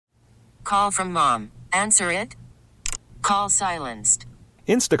Call from mom. Answer it. Call silenced.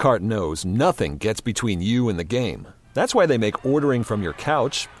 Instacart knows nothing gets between you and the game. That's why they make ordering from your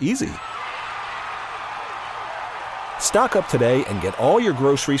couch easy. Stock up today and get all your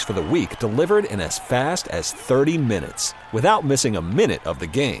groceries for the week delivered in as fast as 30 minutes without missing a minute of the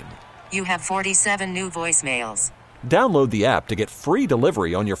game. You have 47 new voicemails. Download the app to get free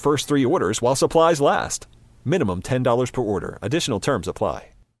delivery on your first 3 orders while supplies last. Minimum $10 per order. Additional terms apply.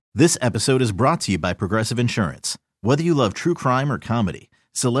 This episode is brought to you by Progressive Insurance. Whether you love true crime or comedy,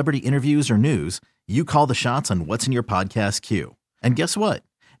 celebrity interviews or news, you call the shots on what's in your podcast queue. And guess what?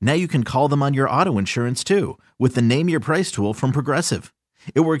 Now you can call them on your auto insurance too with the Name Your Price tool from Progressive.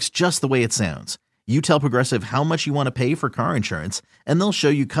 It works just the way it sounds. You tell Progressive how much you want to pay for car insurance, and they'll show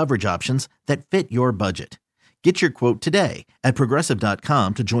you coverage options that fit your budget. Get your quote today at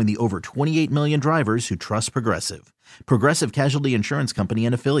Progressive.com to join the over 28 million drivers who trust Progressive. Progressive Casualty Insurance Company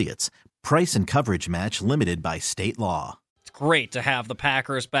and Affiliates. Price and coverage match limited by state law. It's great to have the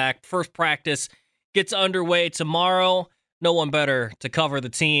Packers back. First practice gets underway tomorrow. No one better to cover the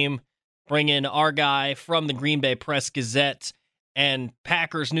team. Bring in our guy from the Green Bay Press-Gazette and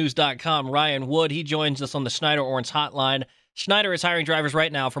PackersNews.com, Ryan Wood. He joins us on the Schneider-Orns hotline. Schneider is hiring drivers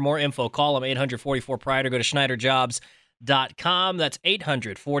right now. For more info, call them 844-PRIDE or go to SchneiderJobs.com. That's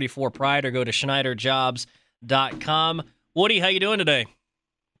 844-PRIDE or go to SchneiderJobs.com. Woody, how you doing today?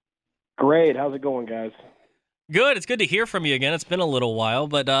 Great. How's it going, guys? Good. It's good to hear from you again. It's been a little while,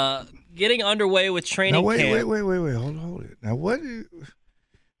 but getting underway with training camp. Wait. Hold it. Now, what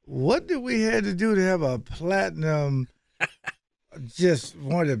did we have to do to have a platinum, just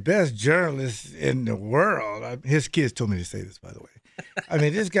one of the best journalists in the world? His kids told me to say this, by the way. I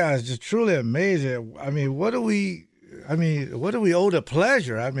mean, this guy is just truly amazing. I mean, what do we owe the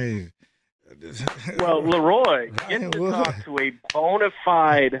pleasure? I mean, well, Leroy, getting to talk to a bona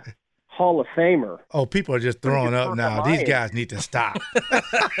fide Hall of Famer. Oh, people are just throwing up now. These guys need to stop.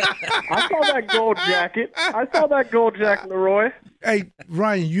 I saw that gold jacket, Leroy. Hey,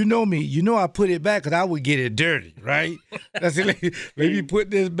 Ryan, you know me. You know I put it back because I would get it dirty, right? That's it. Maybe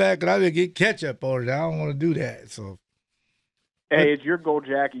put this back and I would get ketchup on it. I don't want to do that. So, hey, it's your gold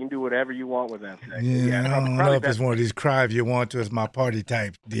jacket. You can do whatever you want with that thing. Yeah, I don't know if it's one of these cry if you want to. It's my party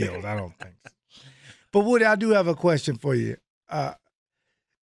type deals. I don't think so. But Woody, I do have a question for you.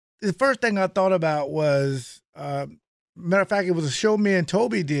 The first thing I thought about was, matter of fact, it was a show me and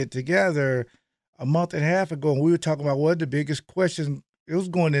Toby did together a month and a half ago, and we were talking about what the biggest questions. It was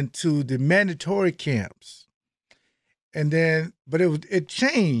going into the mandatory camps, and then, but it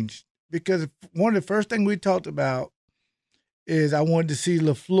changed because one of the first things we talked about is I wanted to see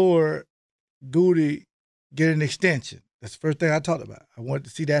LaFleur, Goody get an extension. That's the first thing I talked about. I wanted to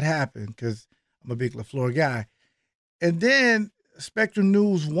see that happen because I'm a big LaFleur guy, and then Spectrum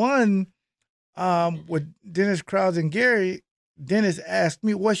News 1 with Dennis Krause and Gary. Dennis asked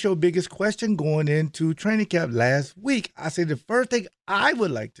me, what's your biggest question going into training camp last week? I said, the first thing I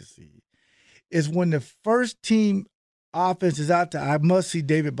would like to see is when the first team offense is out there, I must see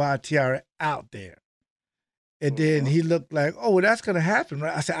David Bakhtiari out there. And then he looked like, oh, well, that's going to happen,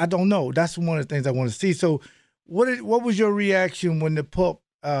 right? I said, I don't know. That's one of the things I want to see. So what was your reaction when the pup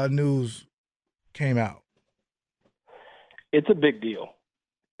news came out? It's a big deal.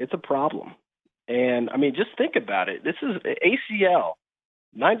 It's a problem. And, I mean, just think about it. This is ACL,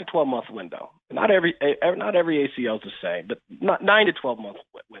 9 to 12-month window. Not every ACL is the same, but not 9 to 12-month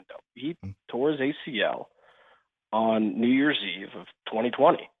window. He tore his ACL on New Year's Eve of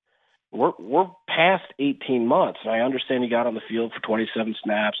 2020. We're past 18 months. And I understand he got on the field for 27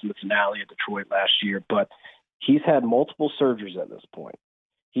 snaps in the finale at Detroit last year, but he's had multiple surgeries at this point.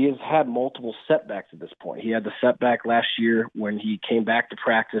 He has had multiple setbacks at this point. He had the setback last year when he came back to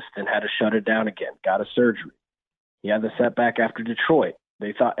practice and had to shut it down again, got a surgery. He had the setback after Detroit.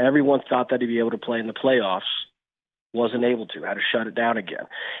 Everyone thought that he'd be able to play in the playoffs, wasn't able to, had to shut it down again.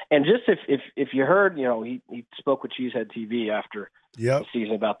 And just if you heard, he spoke with Cheesehead TV after the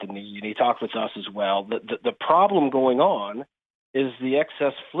season about the knee, and he talked with us as well. The problem going on is the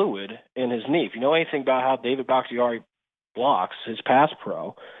excess fluid in his knee. If you know anything about how David Bakhtiari blocks, his pass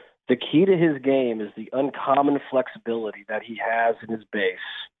pro, the key to his game is the uncommon flexibility that he has in his base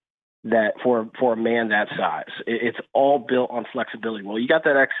that for a man that size. It's all built on flexibility. Well, you got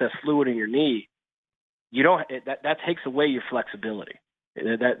that excess fluid in your knee, that takes away your flexibility.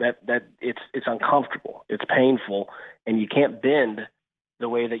 That it's uncomfortable, it's painful, and you can't bend the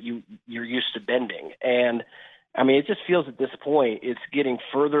way that you're used to bending. And I mean, it just feels at this point it's getting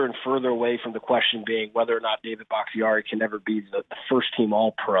further and further away from the question being whether or not David Bakhtiari can ever be the first-team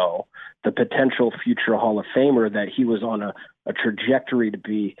All-Pro, the potential future Hall of Famer that he was on a trajectory to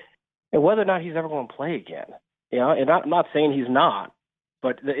be and whether or not he's ever going to play again. And I'm not saying he's not,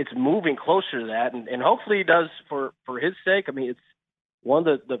 but it's moving closer to that, and hopefully he does for his sake. I mean, it's one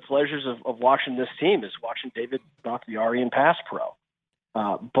of the pleasures of watching this team is watching David Bakhtiari in pass pro.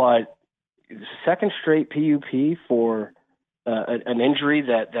 But second straight PUP for an injury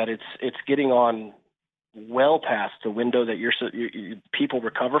that it's getting on well past the window that people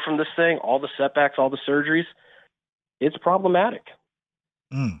recover from this thing, all the setbacks, all the surgeries, it's problematic.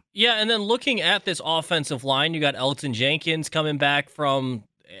 Yeah, and then looking at this offensive line, you got Elton Jenkins coming back from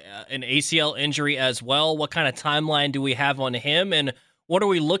an ACL injury as well. What kind of timeline do we have on him, and what are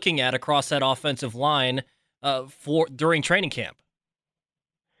we looking at across that offensive line for during training camp?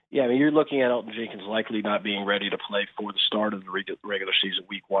 Yeah, I mean, you're looking at Elton Jenkins likely not being ready to play for the start of the regular season,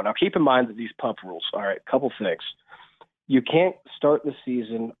 week 1. Now, keep in mind that these PUP rules. All right, a couple things. You can't start the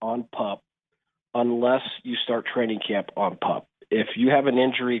season on PUP unless you start training camp on PUP. If you have an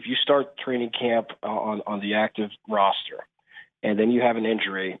injury, if you start training camp on the active roster, and then you have an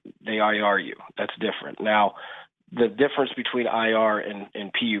injury, they IR you. That's different. Now, the difference between IR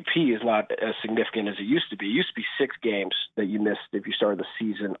and PUP is not as significant as it used to be. It used to be 6 games that you missed if you started the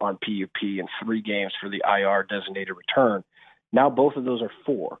season on PUP and 3 games for the IR designated return. Now both of those are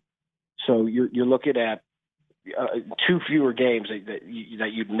 4. So you're looking at 2 fewer games that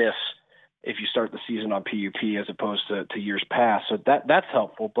you'd miss if you start the season on PUP as opposed to years past. So that's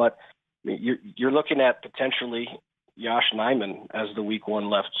helpful. But you're looking at potentially Yosh Nijman as the week 1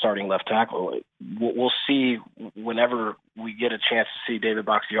 starting left tackle. We'll see whenever we get a chance to see David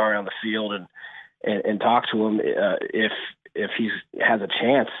Bakhtiari on the field and talk to him if he has a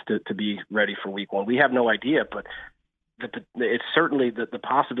chance to be ready for week 1. We have no idea, but it's certainly the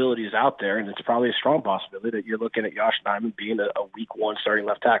possibility is out there, and it's probably a strong possibility that you're looking at Yosh Nijman being a week 1 starting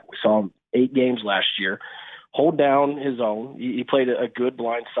left tackle. We saw him 8 games last year, hold down his own. He played a good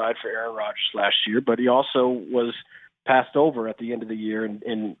blind side for Aaron Rodgers last year, but he also was passed over at the end of the year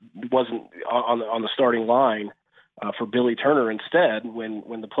and wasn't on the starting line for Billy Turner instead when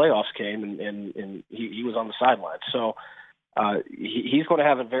the playoffs came and he was on the sideline. So he's going to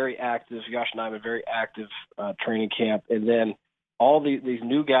have a very active, Yosh Nijman, a very active training camp. And then all these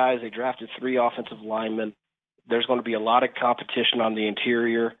new guys, they drafted 3 offensive linemen. There's going to be a lot of competition on the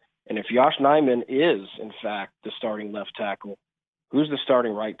interior. And if Yosh Nijman is, in fact, the starting left tackle, who's the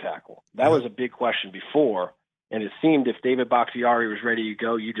starting right tackle? That was a big question before. And it seemed if David Bakhtiari was ready to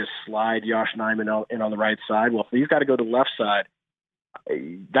go, you just slide Yosh Nijman in on the right side. Well, if he's got to go to the left side,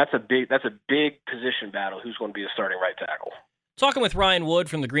 that's a big position battle. Who's going to be the starting right tackle? Talking with Ryan Wood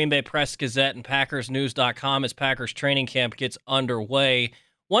from the Green Bay Press-Gazette and PackersNews.com as Packers training camp gets underway.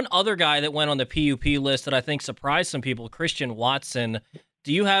 One other guy that went on the PUP list that I think surprised some people, Christian Watson.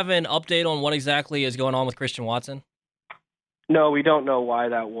 Do you have an update on what exactly is going on with Christian Watson? No, we don't know why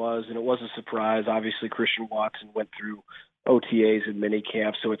that was, and it was a surprise. Obviously, Christian Watson went through OTAs and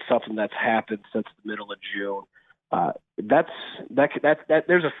minicamp, so it's something that's happened since the middle of June.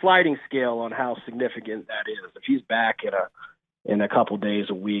 There's a sliding scale on how significant that is. If he's back in a couple days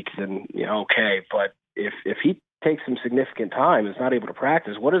a week, then okay. But if he takes some significant time and is not able to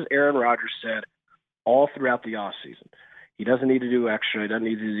practice, what has Aaron Rodgers said all throughout the offseason? He doesn't need to do extra. He doesn't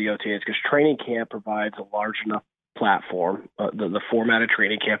need to do the OTAs because training camp provides a large enough platform. The format of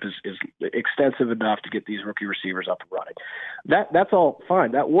training camp is extensive enough to get these rookie receivers up and running. That's all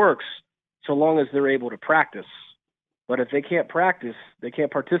fine. That works so long as they're able to practice. But if they can't practice, they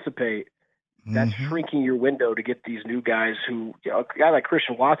can't participate. That's shrinking your window to get these new guys who, a guy like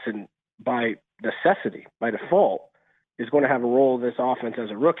Christian Watson, by necessity, by default, is going to have a role in this offense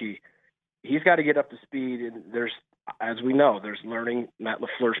as a rookie. He's got to get up to speed. And as we know, there's learning Matt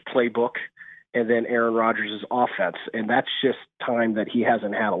LaFleur's playbook and then Aaron Rodgers' offense. And that's just time that he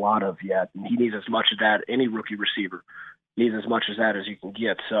hasn't had a lot of yet. And he needs as much of that. Any rookie receiver needs as much of that as you can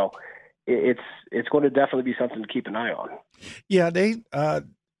get. So it's going to definitely be something to keep an eye on. Yeah, they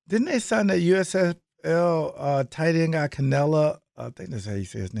didn't they sign that USFL tight end guy, Canella? I think that's how you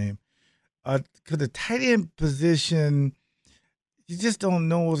say his name. Because the tight end position, you just don't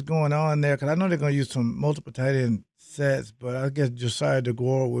know what's going on there. Because I know they're going to use some multiple tight end sets, but I guess Josiah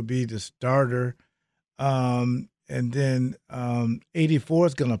DeGore would be the starter. And then 84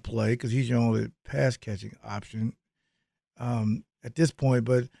 is going to play because he's your only pass-catching option at this point.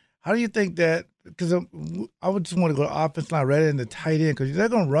 But how do you think that – because I would just want to go to offense line rather than the tight end because they're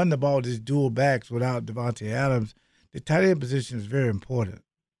going to run the ball with these dual backs without Devontae Adams. The tight end position is very important.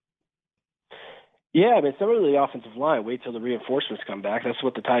 Yeah, I mean, some of the offensive line, wait till the reinforcements come back. That's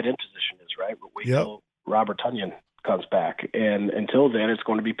what the tight end position is, right? Wait till Robert Tonyan comes back. And until then, it's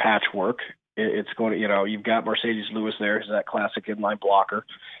going to be patchwork. It's going to, you've got Mercedes Lewis there, who's that classic inline blocker.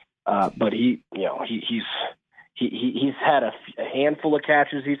 But he's had a handful of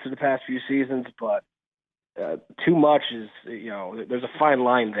catches each of the past few seasons, but too much is, there's a fine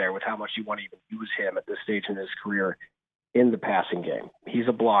line there with how much you want to even use him at this stage in his career in the passing game. He's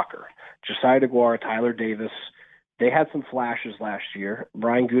a blocker. Josiah DeGuara, Tyler Davis, they had some flashes last year.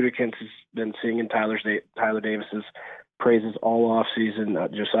 Brian Gutekunst has been singing Tyler Davis's praises all offseason.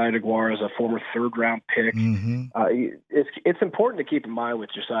 Josiah DeGuara is a former third-round pick. Mm-hmm. It's important to keep in mind with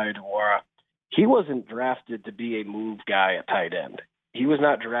Josiah DeGuara, he wasn't drafted to be a move guy at tight end. He was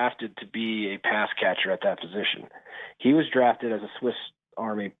not drafted to be a pass catcher at that position. He was drafted as a Swiss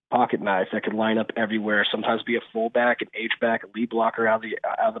Army pocket knife that could line up everywhere, sometimes be a fullback, an H-back, a lead blocker out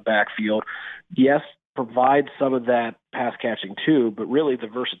of the backfield. Yes, provide some of that pass catching too, but really the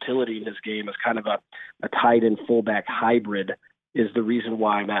versatility in his game is kind of a tight end fullback hybrid is the reason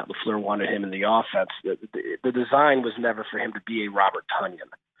why Matt LaFleur wanted him in the offense. The design was never for him to be a Robert Tonyan.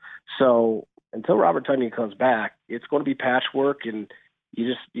 So until Robert Tonyan comes back, it's going to be patchwork, and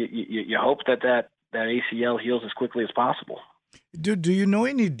you hope that ACL heals as quickly as possible. Do you know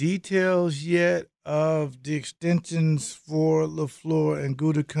any details yet of the extensions for LaFleur and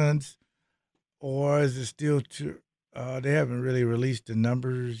Gutekunst, or is it still too? They haven't really released the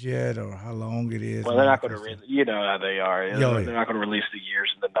numbers yet, or how long it is. Well, they're not going to. You know how they are. Yeah. They're not going to release the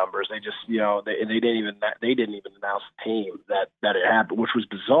years and the numbers. They just, they didn't even announce the team that it happened, which was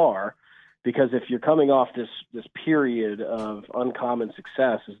bizarre. Because if you're coming off this period of uncommon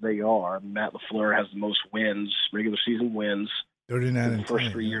success as they are, Matt LaFleur has the most wins, regular season wins, 39 in the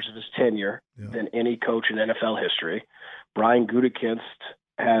first 3 years of his tenure than any coach in NFL history. Brian Gutekunst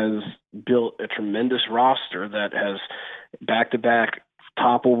has built a tremendous roster that has back-to-back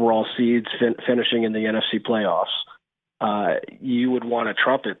top overall seeds finishing in the NFC playoffs. You would want to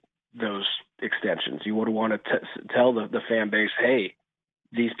trumpet those extensions. You would want to tell the fan base, hey,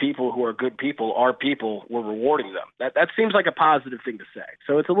 these people who are good people are people, we're rewarding them. That seems like a positive thing to say.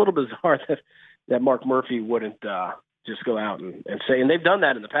 So it's a little bizarre that Mark Murphy wouldn't just go out and say, and they've done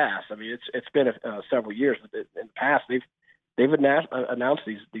that in the past. I mean, it's been several years, but in the past they've announced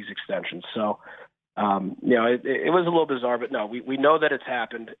these extensions. So it was a little bizarre, but no, we know that it's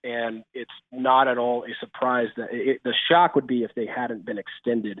happened, and it's not at all a surprise that the shock would be if they hadn't been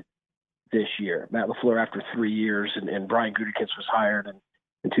extended this year. Matt LaFleur after 3 years, and Brian Gutekunst was hired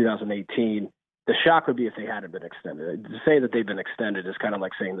in 2018. The shock would be if they hadn't been extended. To say that they've been extended is kind of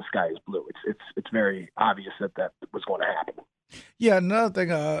like saying the sky is blue. It's very obvious that was going to happen. Yeah, another thing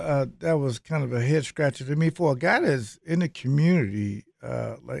that was kind of a head scratcher to me, for a guy that's in the community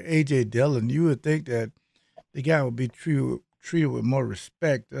like A.J. Dillon, you would think that the guy would be treated with more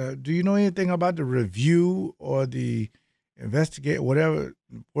respect. Do you know anything about the review or the investigate, whatever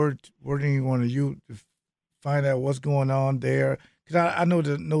wording you want to use to find out what's going on there? Because I know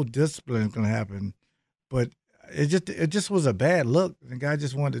that no discipline is going to happen, but it just was a bad look. The guy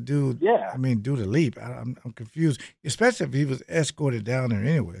just wanted to do the leap. I'm confused, especially if he was escorted down there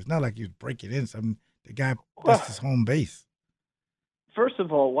anyway. It's not like he was breaking in something. The guy, that's his home base. First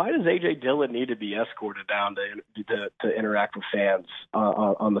of all, why does A.J. Dillon need to be escorted down to interact with fans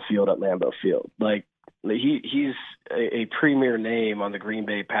on the field at Lambeau Field? Like, he's a premier name on the Green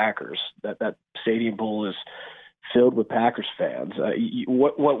Bay Packers. That Stadium Bowl is filled with Packers fans.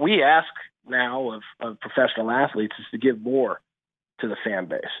 What we ask now of professional athletes is to give more to the fan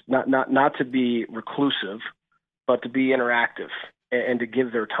base, not to be reclusive, but to be interactive and to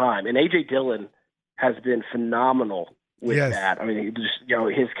give their time. And A.J. Dillon has been phenomenal with that. I mean,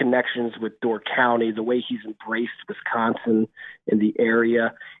 his connections with Door County, the way he's embraced Wisconsin in the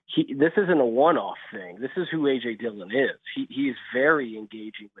area. This isn't a one-off thing. This is who A.J. Dillon is. He is very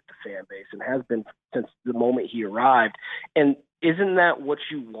engaging with the fan base and has been since the moment he arrived. And isn't that what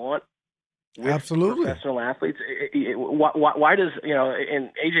you want with Absolutely. Professional athletes? Why does,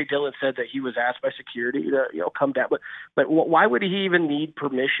 and A.J. Dillon said that he was asked by security to, come down. But why would he even need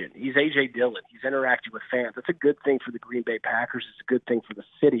permission? He's A.J. Dillon. He's interacting with fans. That's a good thing for the Green Bay Packers. It's a good thing for the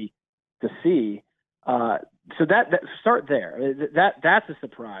city to see. So that start there. That's a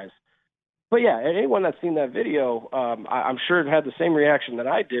surprise. But yeah, anyone that's seen that video, I'm sure it had the same reaction that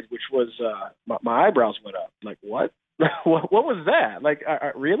I did, which was my eyebrows went up. Like, what? what was that? Like,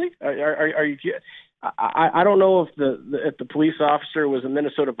 really? Are you kidding? I don't know if the police officer was a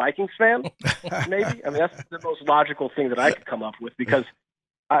Minnesota Vikings fan. Maybe. I mean, that's the most logical thing that I could come up with because,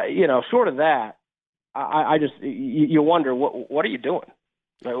 short of that, I just you wonder what are you doing?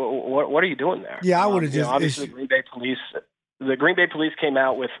 What are you doing there? Yeah, I would have just obviously the Green Bay Police came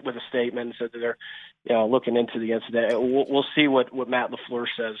out with a statement and said that they're looking into the incident. We'll see what Matt LaFleur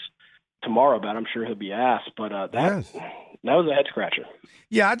says tomorrow about it. I'm sure he'll be asked, but that was a head scratcher.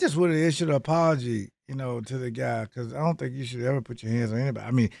 Yeah, I just would have issued an apology, to the guy, because I don't think you should ever put your hands on anybody.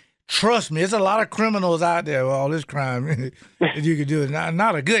 I mean, trust me, there's a lot of criminals out there with all this crime that you could do.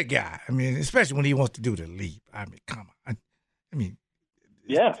 Not a good guy. I mean, especially when he wants to do the leap. I mean, come on.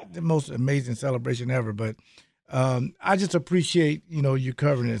 Yeah, the most amazing celebration ever. But I just appreciate, you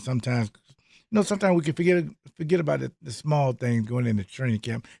covering it sometimes. Sometimes we can forget about the small things going into training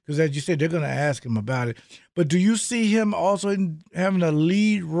camp because, as you said, they're going to ask him about it. But do you see him also having a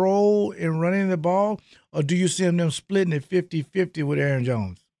lead role in running the ball, or do you see them splitting it 50-50 with Aaron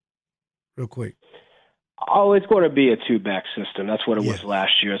Jones? Real quick. Oh, it's going to be a two-back system. That's what it was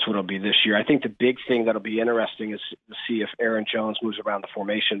last year. That's what it'll be this year. I think the big thing that'll be interesting is to see if Aaron Jones moves around the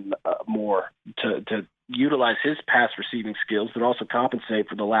formation more to utilize his pass receiving skills, but also compensate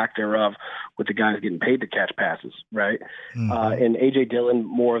for the lack thereof with the guys getting paid to catch passes, right? Mm-hmm. And A.J. Dillon,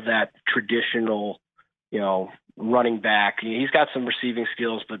 more of that traditional, running back. He's got some receiving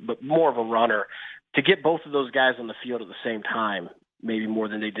skills, but more of a runner. To get both of those guys on the field at the same time, maybe more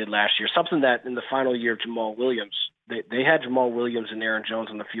than they did last year. Something that in the final year of Jamal Williams, they had Jamal Williams and Aaron Jones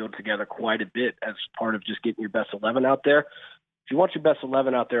on the field together quite a bit as part of just getting your best 11 out there. If you want your best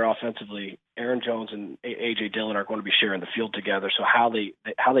 11 out there offensively, Aaron Jones and A.J. Dillon are going to be sharing the field together. So how they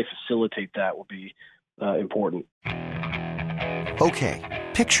facilitate that will be important. Okay,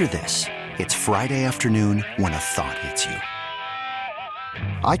 picture this. It's Friday afternoon when a thought hits you.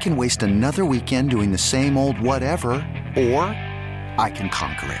 I can waste another weekend doing the same old whatever, or I can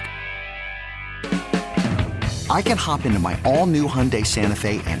conquer it. I can hop into my all-new Hyundai Santa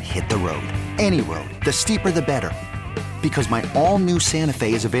Fe and hit the road. Any road. The steeper, the better. Because my all-new Santa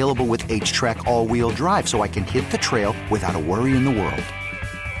Fe is available with H-Track all-wheel drive, so I can hit the trail without a worry in the world.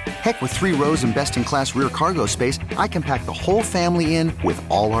 Heck, with 3 rows and best-in-class rear cargo space, I can pack the whole family in with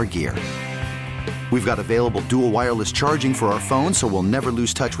all our gear. We've got available dual wireless charging for our phones, so we'll never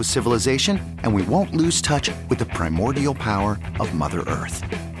lose touch with civilization, and we won't lose touch with the primordial power of Mother Earth.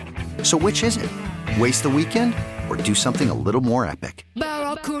 So which is it? Waste the weekend or do something a little more epic?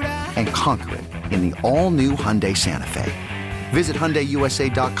 And conquer it in the all-new Hyundai Santa Fe. Visit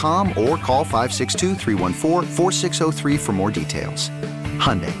HyundaiUSA.com or call 562-314-4603 for more details.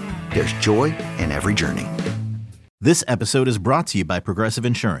 Hyundai, there's joy in every journey. This episode is brought to you by Progressive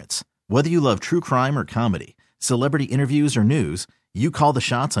Insurance. Whether you love true crime or comedy, celebrity interviews or news, you call the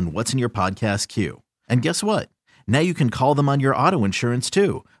shots on what's in your podcast queue. And guess what? Now you can call them on your auto insurance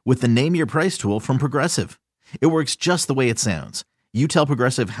too with the Name Your Price tool from Progressive. It works just the way it sounds. You tell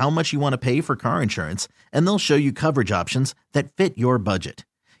Progressive how much you want to pay for car insurance, and they'll show you coverage options that fit your budget.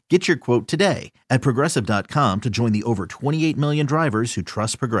 Get your quote today at Progressive.com to join the over 28 million drivers who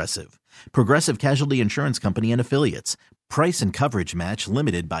trust Progressive. Progressive Casualty Insurance Company and Affiliates. Price and coverage match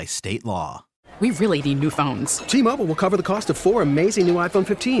limited by state law. We really need new phones. T-Mobile will cover the cost of 4 amazing new iPhone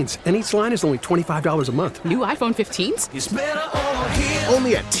 15s, and each line is only $25 a month. New iPhone 15s? It's better over here.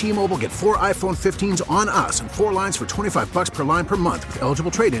 Only at T-Mobile, get 4 iPhone 15s on us and 4 lines for $25 per line per month with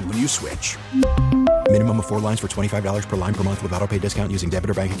eligible trade-in when you switch. Minimum of 4 lines for $25 per line per month with autopay discount using debit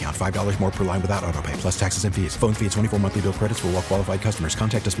or bank account. $5 more per line without autopay, plus taxes and fees. Phone fee at 24 monthly bill credits for well-qualified customers.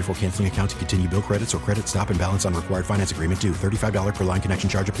 Contact us before canceling account to continue bill credits or credit stop and balance on required finance agreement due. $35 per line connection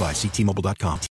charge applies. See T-Mobile.com.